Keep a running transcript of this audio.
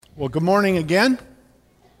Well, good morning again.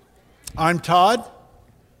 I'm Todd,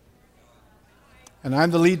 and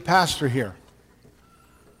I'm the lead pastor here.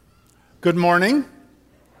 Good morning.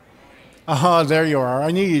 Oh, there you are.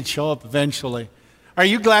 I knew you'd show up eventually. Are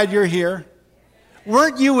you glad you're here?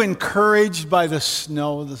 Weren't you encouraged by the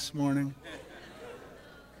snow this morning?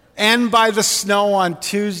 And by the snow on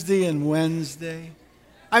Tuesday and Wednesday?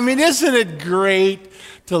 I mean, isn't it great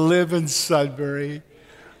to live in Sudbury?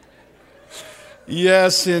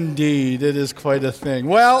 Yes, indeed. It is quite a thing.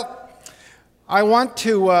 Well, I want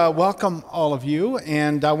to welcome all of you,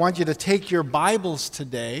 and I want you to take your Bibles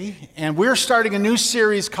today. And we're starting a new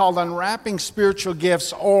series called Unwrapping Spiritual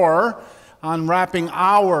Gifts, or Unwrapping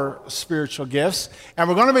Our Spiritual Gifts. And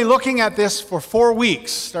we're going to be looking at this for 4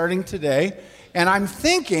 weeks, starting today. And I'm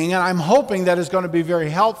thinking, and I'm hoping that it's going to be very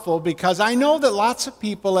helpful, because I know that lots of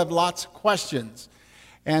people have lots of questions.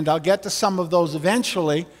 And I'll get to some of those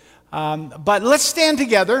eventually. But let's stand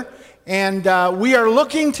together, and we are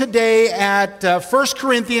looking today at 1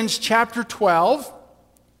 Corinthians chapter 12,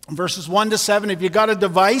 verses 1 to 7. If you got a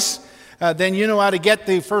device, then you know how to get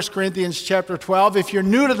the 1 Corinthians chapter 12. If you're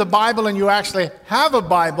new to the Bible and you actually have a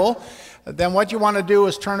Bible, then what you want to do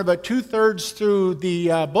is turn about 2/3 through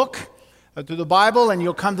the book, through the Bible, and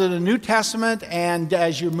you'll come to the New Testament. And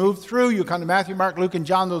as you move through, you'll come to Matthew, Mark, Luke, and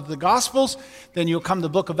John, those are the Gospels. Then you'll come to the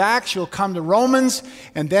book of Acts, you'll come to Romans,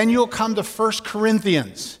 and then you'll come to 1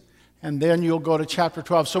 Corinthians. And then you'll go to chapter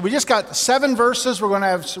 12. So we just got 7 verses. We're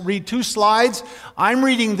going to read 2 slides. I'm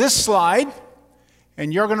reading this slide,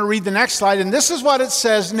 and you're going to read the next slide. And this is what it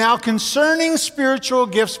says: "Now concerning spiritual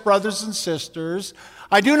gifts, brothers and sisters,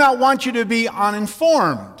 I do not want you to be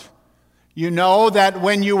uninformed. You know that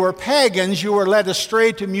when you were pagans, you were led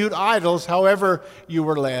astray to mute idols, however you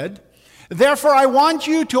were led. Therefore, I want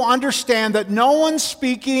you to understand that no one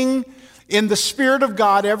speaking in the Spirit of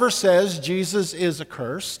God ever says Jesus is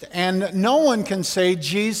accursed, and no one can say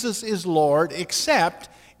Jesus is Lord except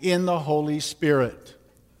in the Holy Spirit.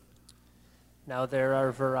 Now there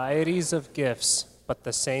are varieties of gifts, but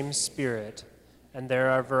the same Spirit. And there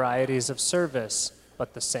are varieties of service,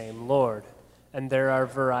 but the same Lord. And there are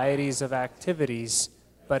varieties of activities,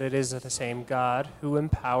 but it is the same God who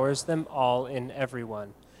empowers them all in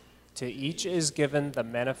everyone. To each is given the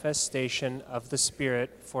manifestation of the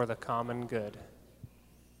Spirit for the common good."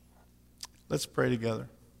 Let's pray together.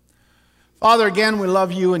 Father, again, we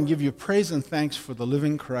love you and give you praise and thanks for the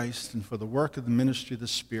living Christ and for the work of the ministry of the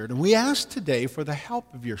Spirit. And we ask today for the help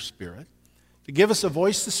of your Spirit to give us a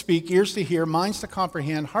voice to speak, ears to hear, minds to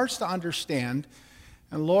comprehend, hearts to understand.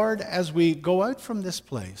 And Lord, as we go out from this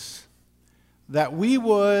place, that we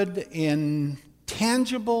would, in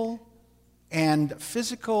tangible and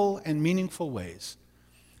physical and meaningful ways,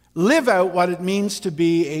 live out what it means to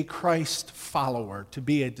be a Christ follower, to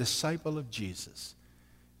be a disciple of Jesus.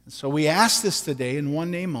 And so we ask this today in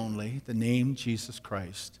one name only, the name Jesus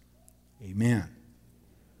Christ. Amen.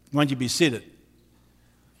 Why don't you be seated?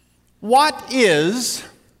 What is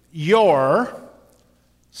your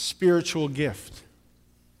spiritual gift?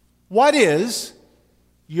 What is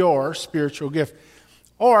your spiritual gift?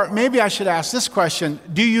 Or maybe I should ask this question: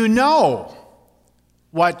 do you know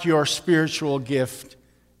what your spiritual gift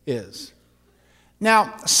is?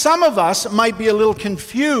 Now, some of us might be a little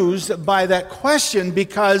confused by that question,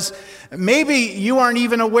 because maybe you aren't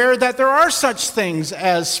even aware that there are such things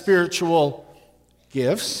as spiritual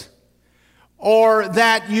gifts, or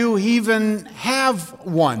that you even have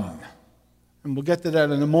one. And we'll get to that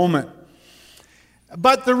in a moment.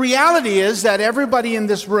 But the reality is that everybody in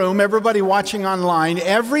this room, everybody watching online,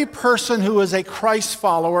 every person who is a Christ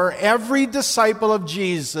follower, every disciple of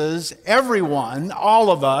Jesus, everyone, all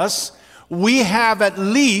of us, we have at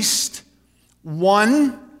least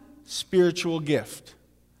one spiritual gift.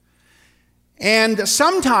 And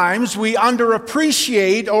sometimes we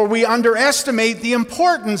underappreciate or we underestimate the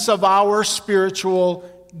importance of our spiritual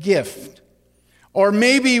gift. Or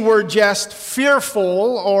maybe we're just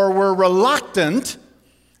fearful or we're reluctant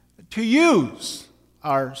to use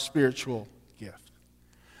our spiritual gift.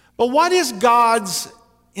 But what is God's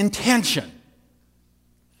intention?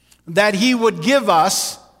 That He would give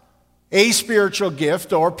us a spiritual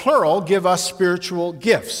gift, or plural, give us spiritual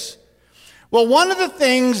gifts. Well, one of the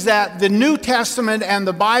things that the New Testament and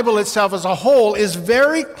the Bible itself as a whole is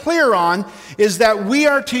very clear on is that we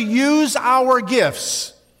are to use our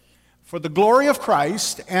gifts for the glory of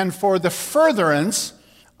Christ and for the furtherance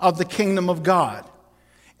of the kingdom of God.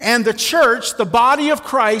 And the church, the body of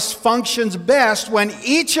Christ, functions best when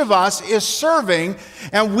each of us is serving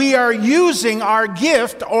and we are using our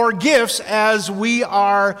gift or gifts as we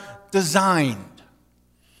are designed.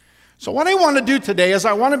 So what I want to do today is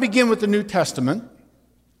I want to begin with the New Testament.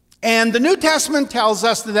 And the New Testament tells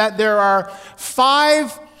us that there are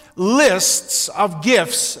 5 lists of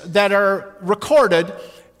gifts that are recorded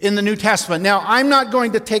in the New Testament. Now, I'm not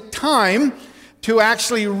going to take time to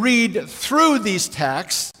actually read through these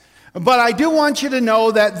texts, but I do want you to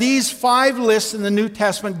know that these 5 lists in the New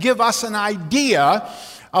Testament give us an idea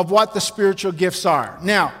of what the spiritual gifts are.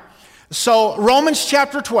 Now, so Romans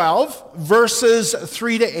chapter 12, verses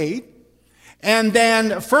 3 to 8, and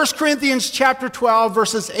then 1 Corinthians chapter 12,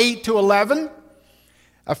 verses 8 to 11,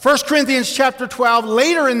 1 Corinthians chapter 12,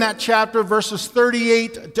 later in that chapter, verses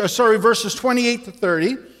 28 to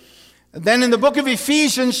 30. Then in the book of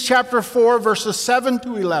Ephesians chapter 4, verses 7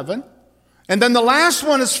 to 11. And then the last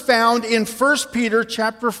one is found in 1 Peter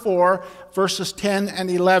chapter 4, verses 10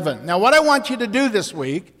 and 11. Now what I want you to do this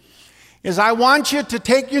week is I want you to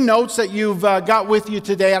take your notes that you've got with you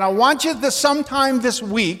today, and I want you to sometime this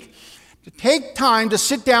week to take time to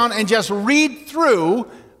sit down and just read through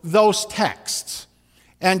those texts.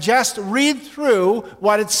 And just read through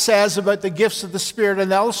what it says about the gifts of the Spirit,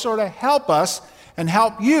 and that'll sort of help us and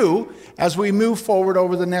help you as we move forward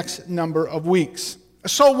over the next number of weeks.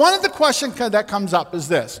 So one of the questions that comes up is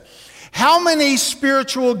this: how many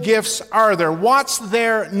spiritual gifts are there? What's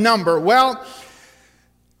their number? Well,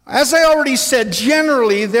 as I already said,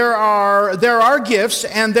 generally there are gifts,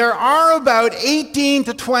 and there are about 18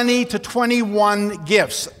 to 20 to 21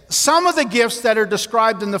 gifts. Some of the gifts that are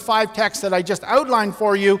described in the 5 texts that I just outlined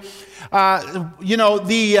for you,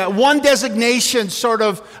 the one designation sort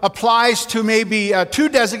of applies to maybe 2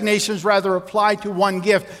 designations rather apply to one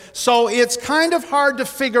gift. So it's kind of hard to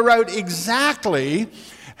figure out exactly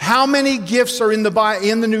how many gifts are in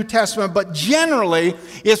the New Testament, but generally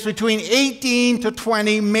it's between 18 to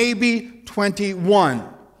 20, maybe 21.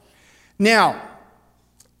 Now,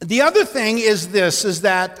 the other thing is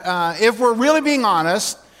that if we're really being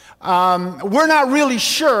honest, we're not really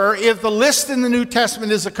sure if the list in the New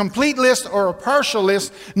Testament is a complete list or a partial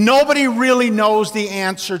list. Nobody really knows the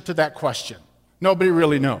answer to that question. Nobody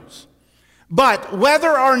really knows. But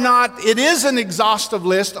whether or not it is an exhaustive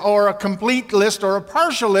list or a complete list or a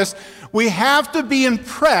partial list, we have to be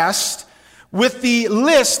impressed with the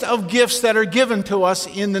list of gifts that are given to us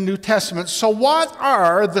in the New Testament. So what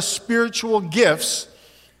are the spiritual gifts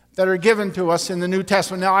that are given to us in the New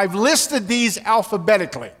Testament? Now, I've listed these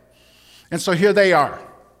alphabetically. And so here they are: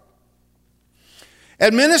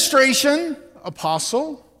 administration,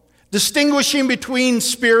 apostle; distinguishing between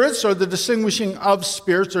spirits, or the distinguishing of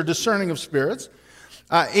spirits or discerning of spirits;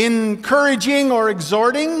 encouraging or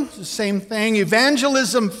exhorting, the same thing;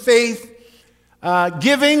 evangelism, faith;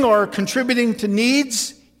 giving or contributing to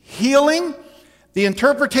needs; healing; the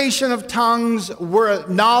interpretation of tongues;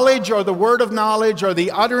 knowledge, or the word of knowledge, or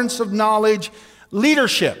the utterance of knowledge;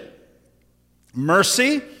 leadership;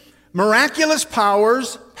 mercy; miraculous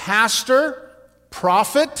powers; pastor;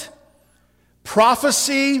 prophet;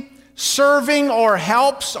 prophecy; serving or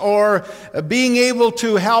helps or being able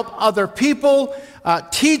to help other people;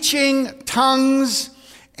 teaching; tongues;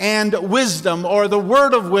 and wisdom, or the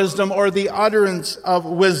word of wisdom, or the utterance of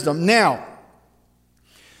wisdom. Now,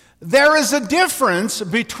 there is a difference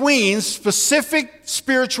between specific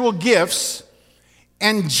spiritual gifts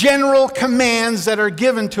and general commands that are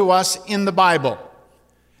given to us in the Bible.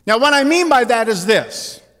 Now, what I mean by that is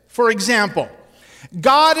this. For example,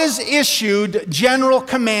 God has issued general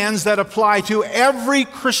commands that apply to every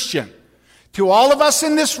Christian. To all of us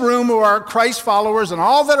in this room who are Christ followers and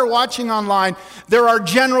all that are watching online, there are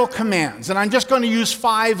general commands. And I'm just going to use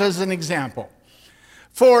 5 as an example.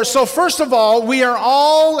 So first of all, we are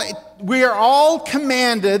all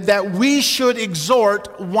commanded that we should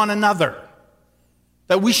exhort one another,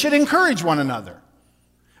 that we should encourage one another.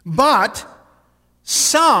 But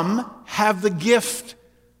some have the gift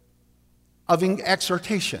of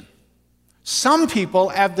exhortation. Some people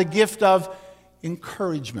have the gift of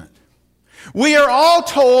encouragement. We are all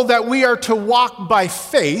told that we are to walk by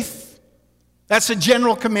faith. That's a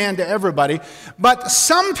general command to everybody. But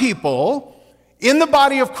some people in the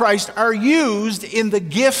body of Christ are used in the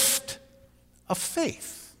gift of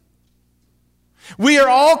faith. We are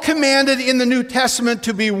all commanded in the New Testament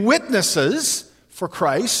to be witnesses for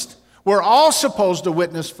Christ. We're all supposed to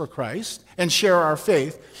witness for Christ and share our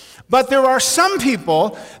faith. But there are some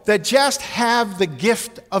people that just have the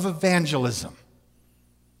gift of evangelism.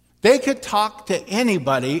 They could talk to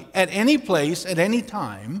anybody at any place at any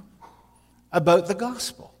time about the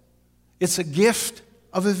gospel. It's a gift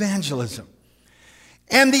of evangelism.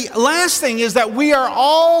 And the last thing is that we are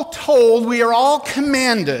all told, we are all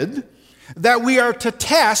commanded that we are to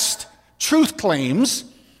test truth claims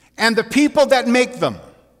and the people that make them.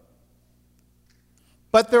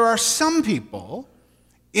 But there are some people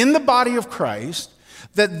in the body of Christ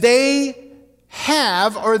that they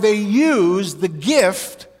have or they use the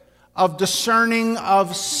gift of discerning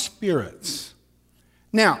of spirits.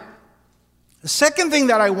 Now, the second thing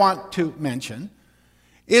that I want to mention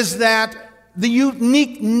is that the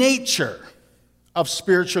unique nature of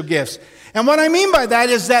spiritual gifts. And what I mean by that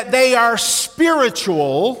is that they are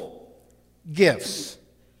spiritual gifts.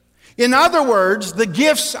 In other words, the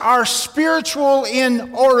gifts are spiritual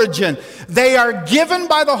in origin. They are given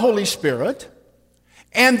by the Holy Spirit,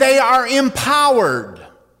 and they are empowered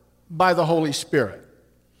by the Holy Spirit.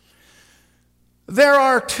 There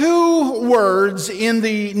are two words in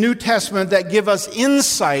the New Testament that give us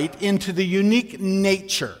insight into the unique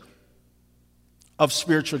nature of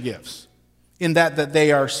spiritual gifts, in that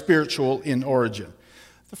they are spiritual in origin.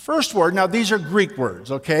 The first word, now these are Greek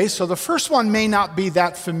words, okay? So the first one may not be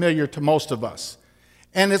that familiar to most of us.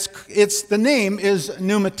 And the name is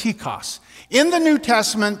pneumatikos. In the New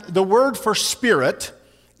Testament, the word for spirit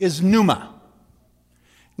is pneuma.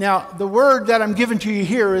 Now, the word that I'm giving to you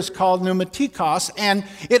here is called pneumatikos, and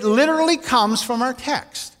it literally comes from our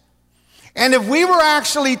text. And if we were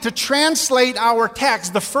actually to translate our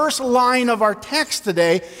text, the first line of our text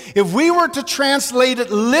today, if we were to translate it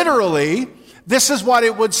literally, this is what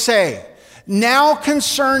it would say. Now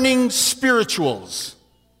concerning spirituals.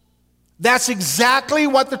 That's exactly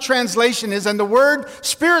what the translation is. And the word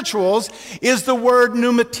spirituals is the word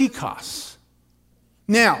pneumatikos.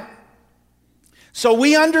 Now, so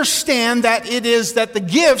we understand that it is that the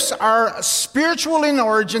gifts are spiritual in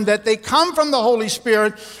origin, that they come from the Holy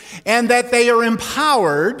Spirit, and that they are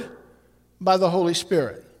empowered by the Holy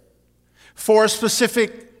Spirit for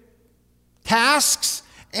specific tasks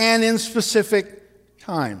and in specific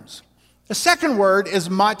times. The second word is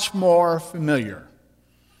much more familiar.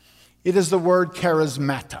 It is the word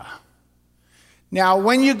charismata. Now,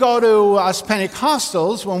 when you go to us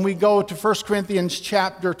Pentecostals, when we go to 1 Corinthians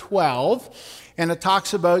chapter 12, and it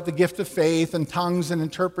talks about the gift of faith and tongues and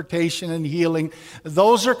interpretation and healing,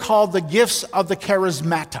 those are called the gifts of the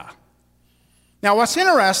charismata. Now, what's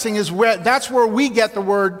interesting is that's where we get the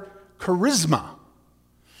word charisma.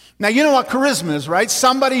 Now, you know what charisma is, right?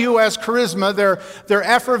 Somebody who has charisma, they're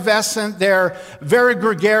effervescent, they're very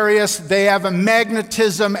gregarious, they have a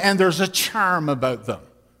magnetism, and there's a charm about them.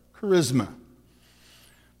 Charisma.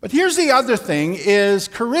 But here's the other thing, is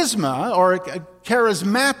charisma, or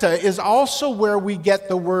charismata, is also where we get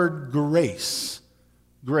the word grace.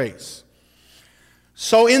 Grace.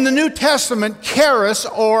 So in the New Testament, charis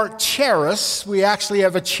or charis, we actually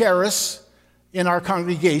have a charis in our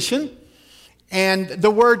congregation. And the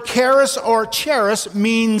word charis or charis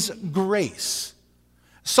means grace.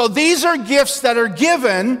 So these are gifts that are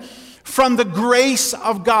given from the grace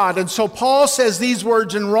of God. And so Paul says these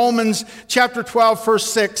words in Romans chapter 12,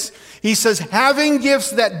 verse 6. He says, having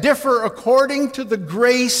gifts that differ according to the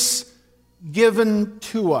grace given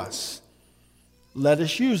to us, let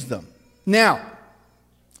us use them. Now,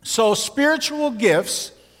 so spiritual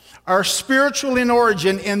gifts are spiritual in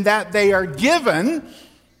origin in that they are given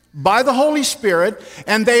by the Holy Spirit,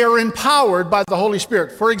 and they are empowered by the Holy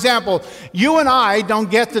Spirit. For example, you and I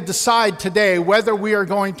don't get to decide today whether we are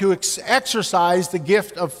going to exercise the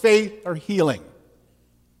gift of faith or healing.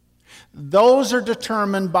 Those are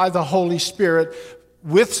determined by the Holy Spirit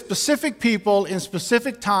with specific people in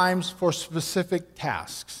specific times for specific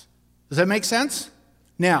tasks. Does that make sense?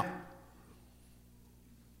 Now,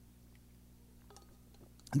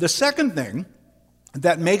 the second thing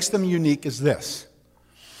that makes them unique is this,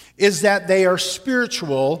 is that they are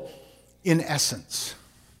spiritual in essence.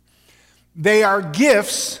 They are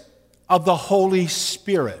gifts of the Holy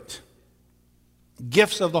Spirit.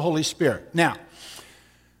 Gifts of the Holy Spirit. Now,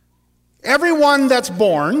 everyone that's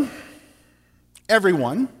born,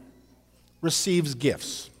 everyone receives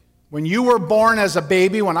gifts. When you were born as a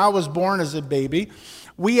baby, when I was born as a baby,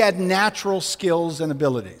 we had natural skills and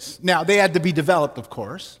abilities. Now, they had to be developed, of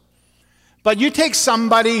course. But you take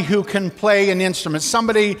somebody who can play an instrument,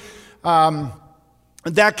 somebody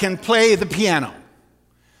that can play the piano.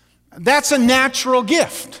 That's a natural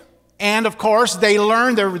gift. And, of course, they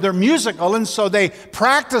learn, they're musical, and so they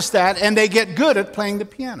practice that, and they get good at playing the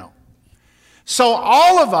piano. So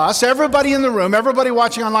all of us, everybody in the room, everybody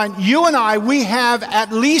watching online, you and I, we have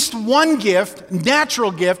at least one gift, natural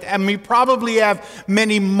gift, and we probably have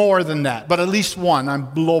many more than that, but at least one. I'm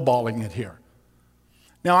lowballing it here.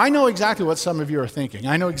 Now, I know exactly what some of you are thinking.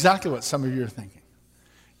 I know exactly what some of you are thinking.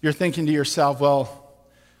 You're thinking to yourself, well,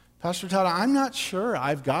 Pastor Todd, I'm not sure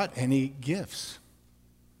I've got any gifts.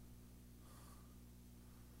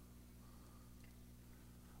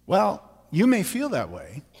 Well, you may feel that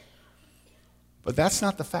way, but that's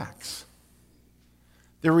not the facts.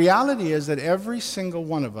 The reality is that every single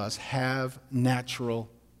one of us have natural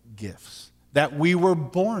gifts that we were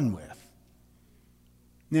born with.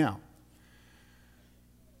 Now,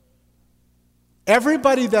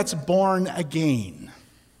 everybody that's born again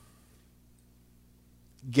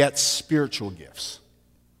gets spiritual gifts,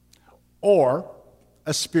 or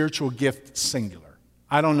a spiritual gift singular.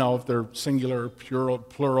 I don't know if they're singular,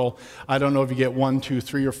 plural. I don't know if you get 1, 2,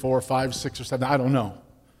 3, or 4, 5, 6, or 7. I don't know.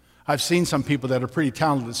 I've seen some people that are pretty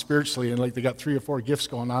talented spiritually, and like they got 3 or 4 gifts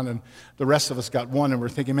going on, and the rest of us got 1, and we're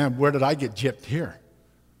thinking, man, where did I get gypped here?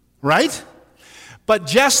 Right? But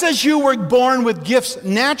just as you were born with gifts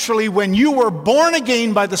naturally, when you were born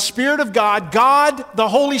again by the Spirit of God, God, the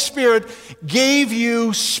Holy Spirit, gave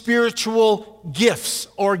you spiritual gifts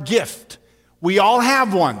or gift. We all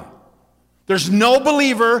have one. There's no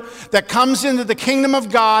believer that comes into the kingdom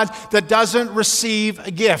of God that doesn't receive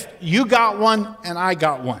a gift. You got one, and I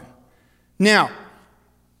got one. Now,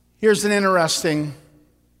 here's an interesting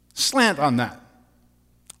slant on that.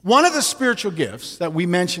 One of the spiritual gifts that we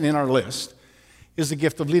mention in our list is the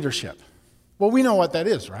gift of leadership. Well, we know what that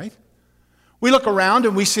is, right? We look around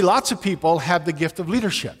and we see lots of people have the gift of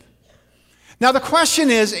leadership. Now, the question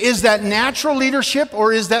is that natural leadership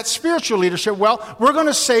or is that spiritual leadership? Well, we're going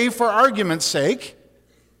to say, for argument's sake,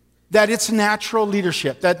 that it's natural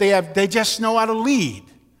leadership, that they just know how to lead.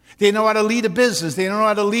 They know how to lead a business. They know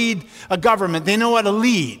how to lead a government. They know how to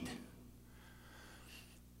lead.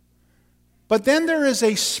 But then there is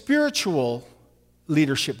a spiritual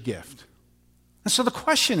leadership gift. And so the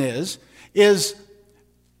question is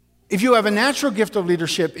if you have a natural gift of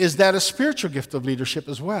leadership, is that a spiritual gift of leadership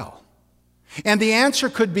as well? And the answer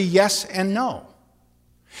could be yes and no.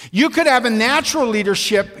 You could have a natural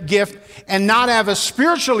leadership gift and not have a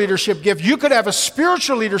spiritual leadership gift. You could have a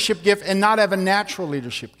spiritual leadership gift and not have a natural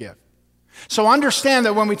leadership gift. So understand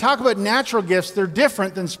that when we talk about natural gifts, they're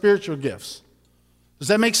different than spiritual gifts. Does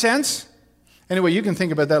that make sense? Anyway, you can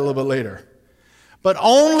think about that a little bit later. But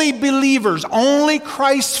only believers, only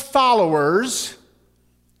Christ followers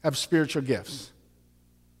have spiritual gifts.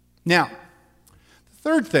 Now, the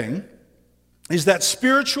third thing is that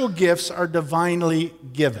spiritual gifts are divinely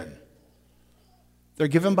given. They're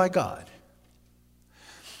given by God.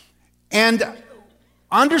 And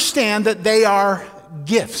understand that they are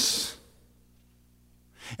gifts.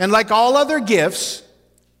 And like all other gifts,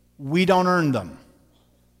 we don't earn them.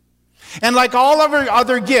 And like all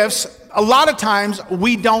other gifts, a lot of times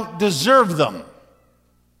we don't deserve them.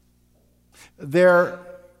 They're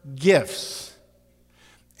gifts.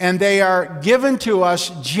 And they are given to us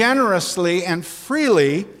generously and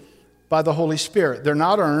freely by the Holy Spirit. They're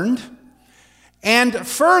not earned. And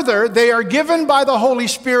further, they are given by the Holy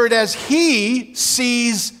Spirit as He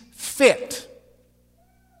sees fit.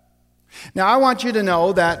 Now, I want you to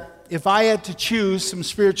know that if I had to choose some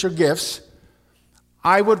spiritual gifts,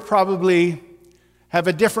 I would probably have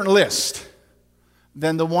a different list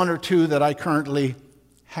than the 1 or 2 that I currently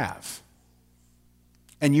have.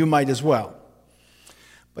 And you might as well.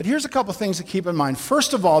 But here's a couple things to keep in mind.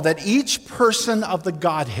 First of all, that each person of the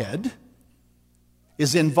Godhead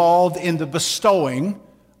is involved in the bestowing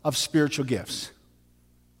of spiritual gifts.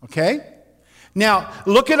 Okay? Now,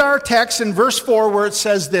 look at our text in verse 4 where it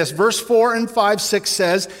says this. Verse 4 and 5, 6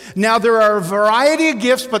 says, "Now there are a variety of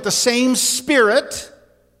gifts, but the same Spirit.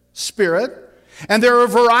 And there are a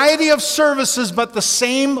variety of services, but the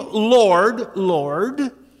same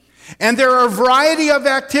Lord. And there are a variety of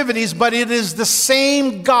activities, but it is the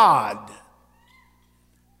same God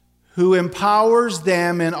who empowers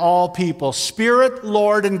them in all people." Spirit,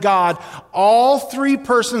 Lord, and God. All 3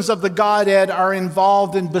 persons of the Godhead are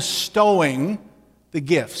involved in bestowing the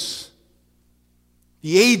gifts.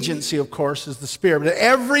 The agency, of course, is the Spirit. But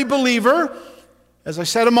every believer, as I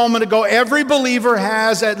said a moment ago, every believer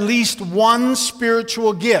has at least one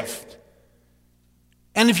spiritual gift.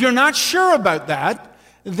 And if you're not sure about that,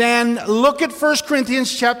 then look at 1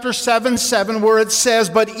 Corinthians chapter 7 where it says,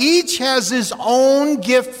 "But each has his own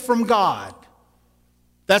gift from God."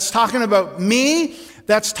 That's talking about me.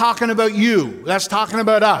 That's talking about you. That's talking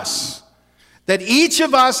about us. That each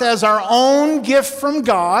of us has our own gift from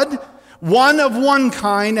God, one of one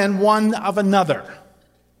kind and one of another.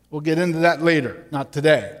 We'll get into that later, not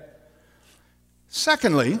today.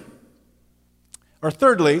 Thirdly,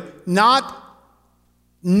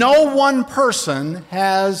 no one person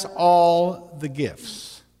has all the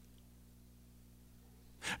gifts.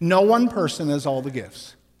 No one person has all the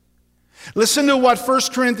gifts. Listen to what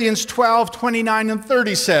 1 Corinthians 12, 29 and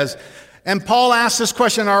 30 says. And Paul asks this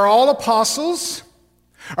question, "Are all apostles?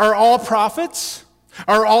 Are all prophets?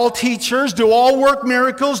 Are all teachers? Do all work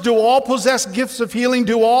miracles? Do all possess gifts of healing?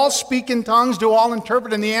 Do all speak in tongues? Do all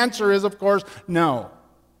interpret? And the answer is, of course, no.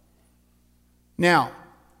 Now,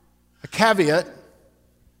 a caveat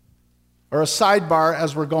or a sidebar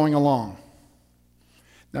as we're going along.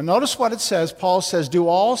 Now, notice what it says. Paul says, do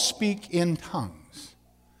all speak in tongues?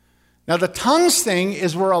 Now, the tongues thing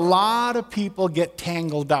is where a lot of people get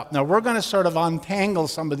tangled up. Now, we're going to sort of untangle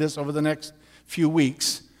some of this over the next few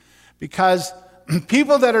weeks because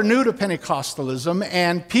people that are new to Pentecostalism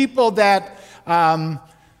and people that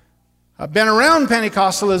have been around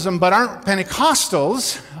Pentecostalism but aren't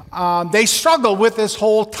Pentecostals, they struggle with this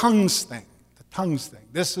whole tongues thing, the tongues thing.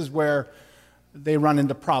 This is where they run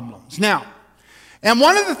into problems. Now, and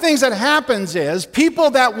one of the things that happens is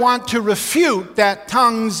people that want to refute that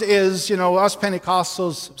tongues is, us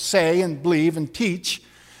Pentecostals say and believe and teach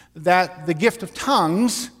that the gift of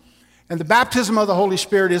tongues and the baptism of the Holy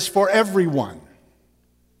Spirit is for everyone.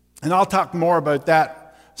 And I'll talk more about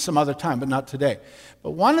that some other time, but not today.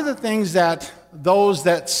 But one of the things that those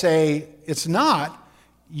that say it's not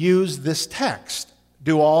use this text.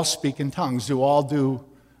 Do all speak in tongues? Do all do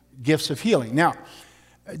gifts of healing? Now,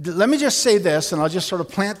 let me just say this, and I'll just sort of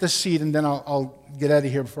plant the seed, and then I'll get out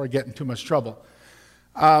of here before I get in too much trouble.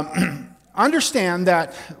 Understand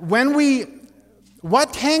that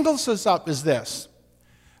what tangles us up is this.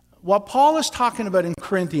 What Paul is talking about in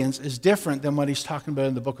Corinthians is different than what he's talking about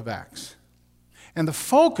in the book of Acts. And the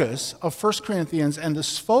focus of 1 Corinthians and the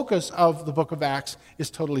focus of the book of Acts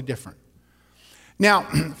is totally different. Now,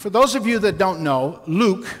 for those of you that don't know,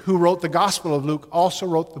 Luke, who wrote the Gospel of Luke, also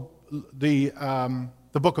wrote the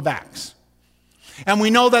book of Acts. And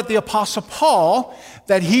we know that the Apostle Paul,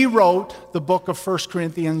 that he wrote the book of 1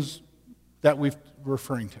 Corinthians that we're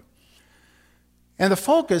referring to. And the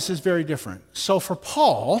focus is very different. So for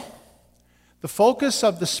Paul, the focus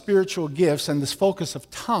of the spiritual gifts and this focus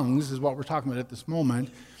of tongues is what we're talking about at this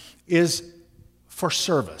moment, is for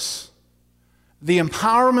service. The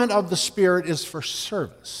empowerment of the Spirit is for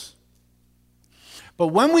service. But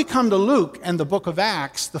when we come to Luke and the book of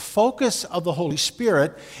Acts, the focus of the Holy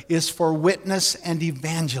Spirit is for witness and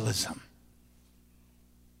evangelism.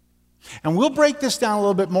 And we'll break this down a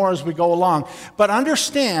little bit more as we go along. But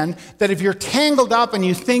understand that if you're tangled up and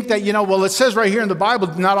you think that, it says right here in the Bible,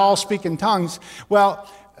 not all speak in tongues.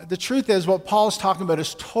 Well, the truth is what Paul's talking about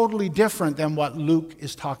is totally different than what Luke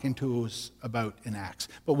is talking to us about in Acts.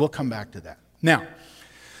 But we'll come back to that. Now,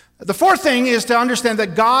 the fourth thing is to understand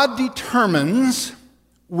that God determines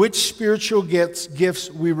which spiritual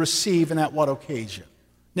gifts we receive and at what occasion.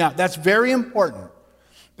 Now, that's very important.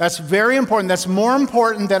 That's very important. That's more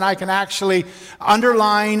important than I can actually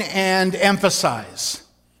underline and emphasize.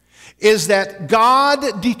 Is that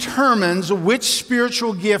God determines which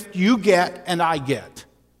spiritual gift you get and I get.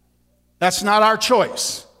 That's not our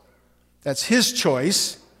choice. That's His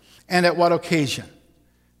choice and at what occasion.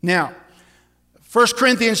 Now, 1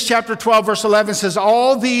 Corinthians chapter 12, verse 11 says,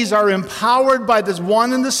 all these are empowered by this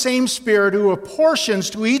one and the same Spirit who apportions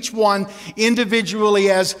to each one individually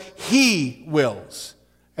as He wills.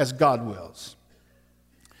 As God wills.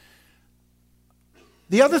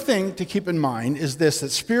 The other thing to keep in mind is this, that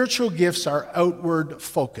spiritual gifts are outward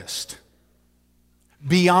focused,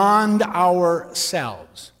 beyond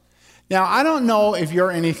ourselves. Now, I don't know if you're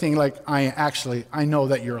anything like I know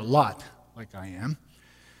that you're a lot like I am,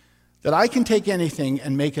 that I can take anything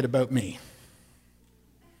and make it about me.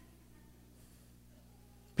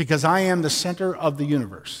 Because I am the center of the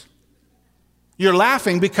universe. You're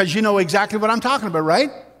laughing because you know exactly what I'm talking about, right?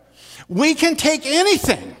 We can take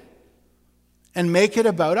anything and make it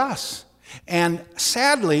about us. And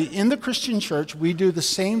sadly, in the Christian church, we do the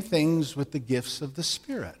same things with the gifts of the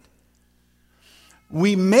Spirit.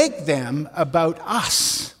 We make them about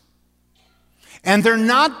us. And they're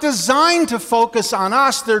not designed to focus on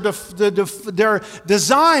us. They're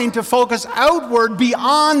designed to focus outward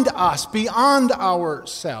beyond us, beyond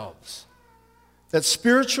ourselves. That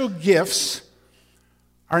spiritual gifts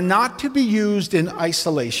are not to be used in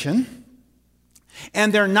isolation,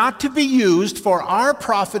 and they're not to be used for our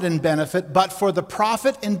profit and benefit, but for the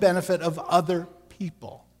profit and benefit of other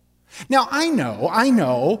people. Now, I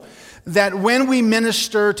know that when we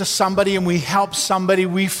minister to somebody and we help somebody,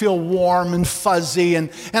 we feel warm and fuzzy, and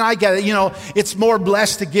I get it, it's more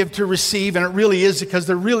blessed to give to receive, and it really is, because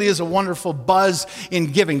there really is a wonderful buzz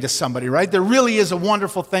in giving to somebody, right? There really is a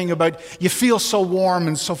wonderful thing about, you feel so warm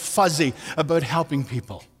and so fuzzy about helping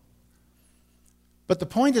people. But the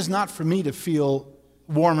point is not for me to feel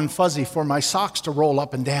warm and fuzzy, for my socks to roll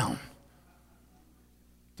up and down.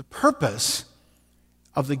 The purpose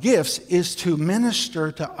of the gifts is to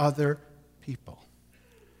minister to other people.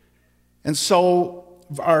 And so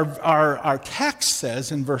our text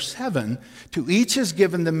says in verse 7, to each is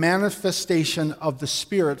given the manifestation of the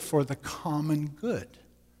Spirit for the common good.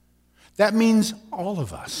 That means all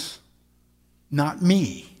of us, not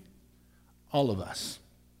me, all of us.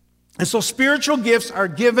 And so spiritual gifts are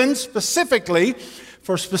given specifically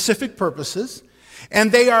for specific purposes,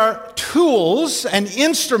 and they are tools and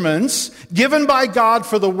instruments given by God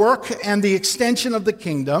for the work and the extension of the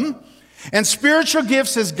kingdom. And spiritual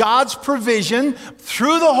gifts is God's provision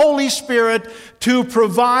through the Holy Spirit to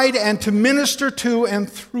provide and to minister to and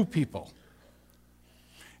through people.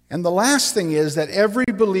 And the last thing is that every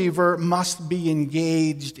believer must be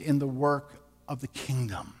engaged in the work of the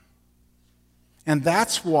kingdom. And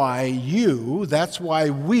that's why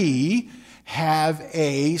we have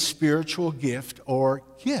a spiritual gift or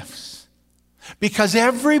gifts. Because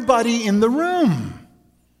everybody in the room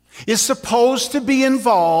is supposed to be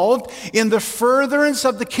involved in the furtherance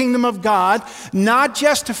of the kingdom of God, not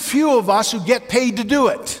just a few of us who get paid to do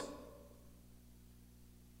it.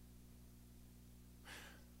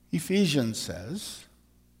 Ephesians says,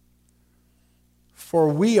 for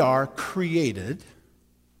we are created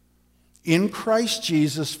in Christ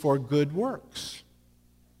Jesus for good works,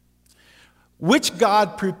 which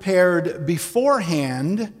God prepared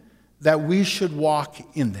beforehand that we should walk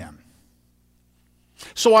in them.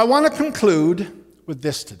 So I want to conclude with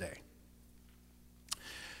this today.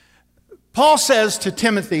 Paul says to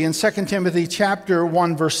Timothy in 2 Timothy chapter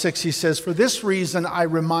 1, verse 6, he says, for this reason I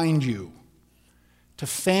remind you to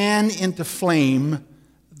fan into flame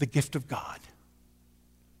the gift of God.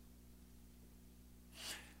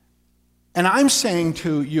 And I'm saying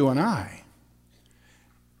to you and I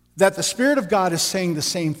that the Spirit of God is saying the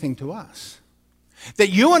same thing to us. That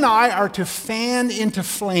you and I are to fan into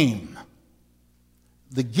flame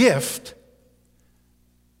the gift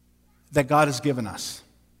that God has given us.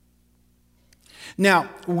 Now,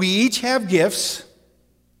 we each have gifts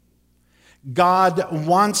God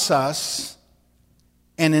wants us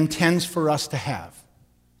and intends for us to have.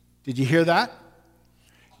 Did you hear that?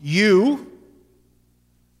 You,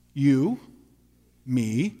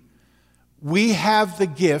 me, we have the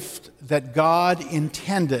gift that God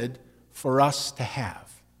intended for us to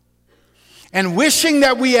have. And wishing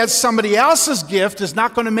that we had somebody else's gift is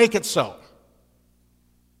not going to make it so.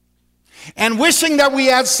 And wishing that we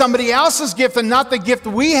had somebody else's gift and not the gift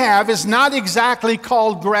we have is not exactly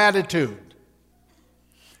called gratitude.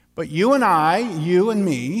 But you and I, you and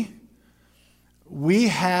me, we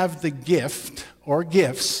have the gift or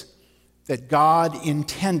gifts that God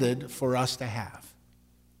intended for us to have.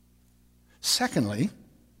 Secondly,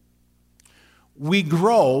 we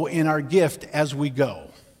grow in our gift as we go.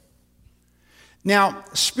 Now,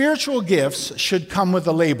 spiritual gifts should come with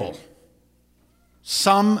a label.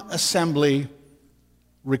 Some assembly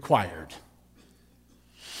required.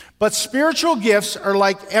 But spiritual gifts are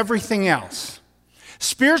like everything else.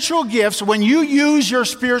 Spiritual gifts, when you use your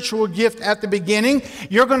spiritual gift at the beginning,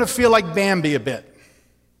 you're going to feel like Bambi a bit.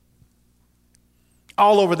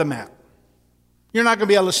 All over the map. You're not going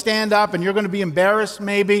to be able to stand up and you're going to be embarrassed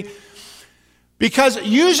maybe. Because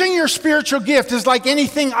using your spiritual gift is like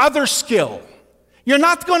anything other skill. You're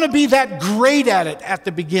not going to be that great at it at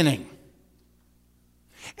the beginning.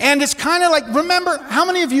 And it's kind of like, remember, how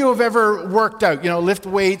many of you have ever worked out, lift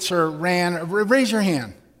weights or ran? Raise your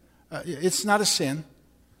hand. It's not a sin.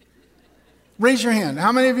 Raise your hand.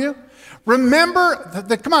 How many of you? Remember,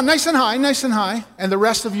 come on, nice and high, and the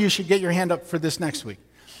rest of you should get your hand up for this next week.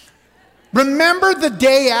 Remember the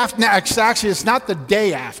day after, actually it's not the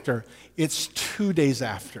day after, it's 2 days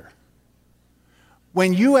after.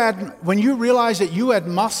 When you realize that you had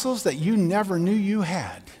muscles that you never knew you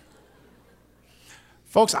had.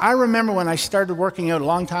 Folks, I remember when I started working out a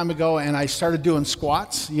long time ago and I started doing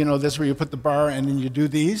squats, this where you put the bar and then you do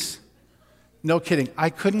these. No kidding, I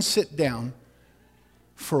couldn't sit down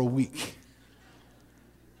for a week.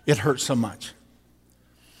 It hurt so much.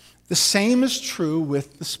 The same is true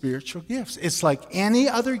with the spiritual gifts. It's like any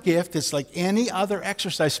other gift, it's like any other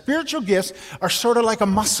exercise. Spiritual gifts are sort of like a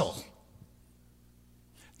muscle.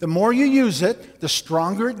 The more you use it, the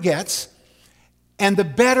stronger it gets, and the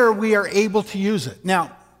better we are able to use it.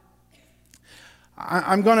 Now,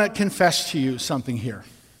 I'm going to confess to you something here.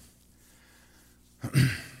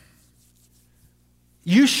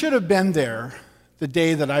 You should have been there the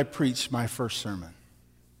day that I preached my first sermon.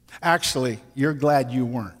 Actually, you're glad you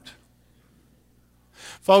weren't.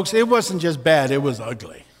 Folks, it wasn't just bad, it was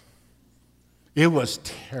ugly. It was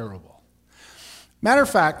terrible. Matter of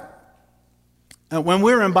fact, when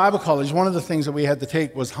we were in Bible college, one of the things that we had to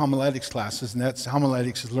take was homiletics classes, and that's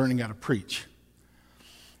homiletics is learning how to preach.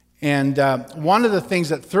 And one of the things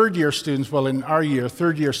that third-year students, well, in our year,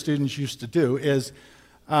 third-year students used to do is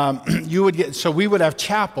we would have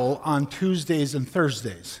chapel on Tuesdays and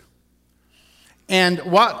Thursdays. And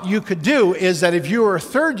what you could do is that if you were a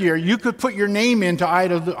third year, you could put your name in to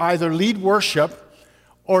either lead worship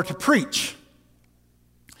or to preach.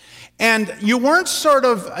 And you weren't sort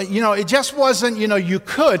of, it just wasn't, you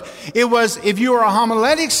could. It was, if you were a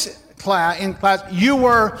homiletics class, you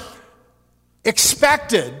were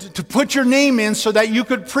expected to put your name in so that you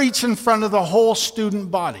could preach in front of the whole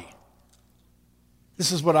student body.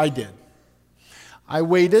 This is what I did. I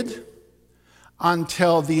waited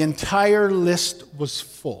until the entire list was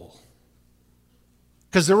full.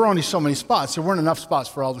 Because there were only so many spots. There weren't enough spots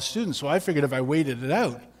for all the students, so I figured if I waited it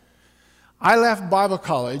out. I left Bible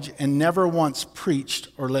college and never once preached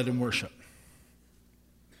or led in worship.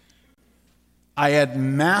 I had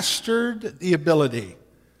mastered the ability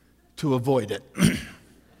to avoid it.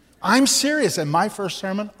 I'm serious. In my first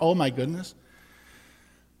sermon, oh my goodness.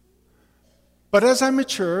 But as I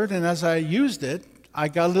matured and as I used it, I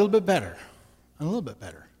got a little bit better. A little bit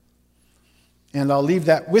better. And I'll leave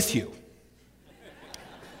that with you.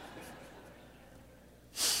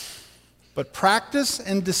 But practice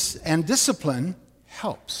and discipline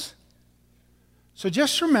helps. So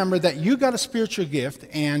just remember that you got a spiritual gift,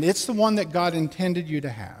 and it's the one that God intended you to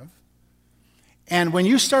have. And when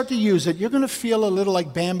you start to use it, you're going to feel a little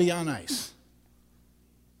like Bambi on ice.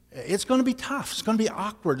 It's going to be tough. It's going to be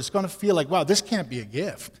awkward. It's going to feel like, wow, this can't be a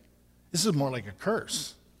gift. This is more like a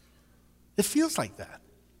curse. It feels like that.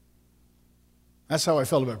 That's how I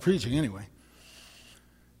felt about preaching anyway.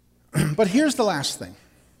 But here's the last thing.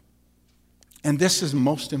 And this is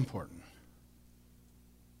most important.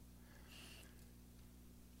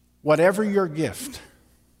 Whatever your gift,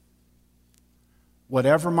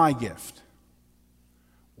 whatever my gift,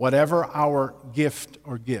 whatever our gift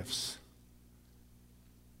or gifts,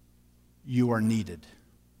 you are needed.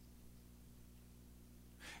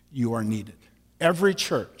 You are needed. Every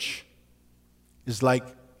church is like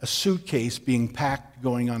a suitcase being packed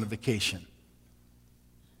going on a vacation.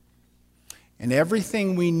 And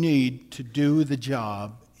everything we need to do the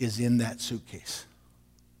job is in that suitcase.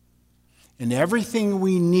 And everything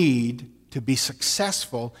we need to be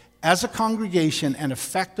successful as a congregation and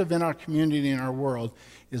effective in our community and our world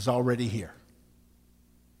is already here.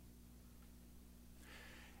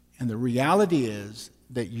 And the reality is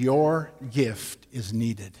that your gift is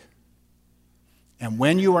needed. And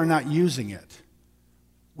when you are not using it,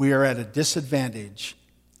 we are at a disadvantage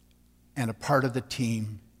and a part of the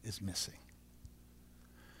team is missing.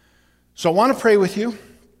 So I want to pray with you,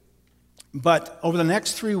 but over the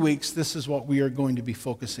next 3 weeks, this is what we are going to be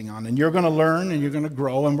focusing on. And you're going to learn and you're going to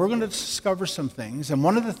grow, and we're going to discover some things. And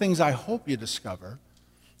one of the things I hope you discover,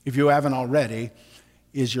 if you haven't already,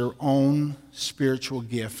 is your own spiritual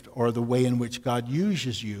gift or the way in which God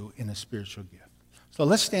uses you in a spiritual gift. So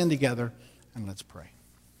let's stand together and let's pray.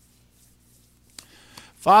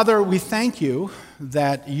 Father, we thank you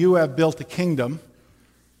that you have built a kingdom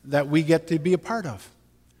that we get to be a part of.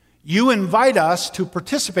 You invite us to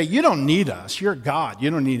participate. You don't need us. You're God.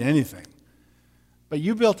 You don't need anything. But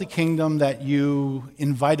you built a kingdom that you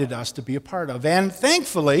invited us to be a part of. And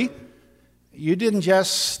thankfully, you didn't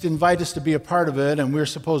just invite us to be a part of it and we're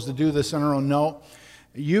supposed to do this on our own. No.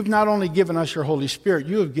 You've not only given us your Holy Spirit,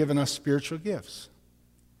 you have given us spiritual gifts.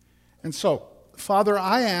 And so, Father,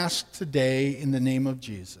 I ask today in the name of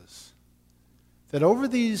Jesus that over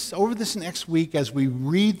this next week as we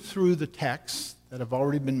read through the texts that have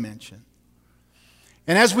already been mentioned,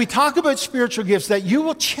 and as we talk about spiritual gifts, that you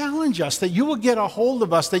will challenge us, that you will get a hold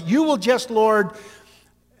of us, that you will just, Lord,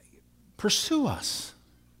 pursue us,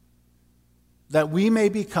 that we may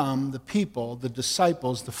become the people, the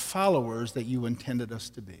disciples, the followers that you intended us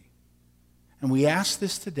to be. And we ask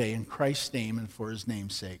this today in Christ's name and for his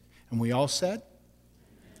name's sake. And we all said,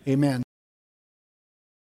 amen.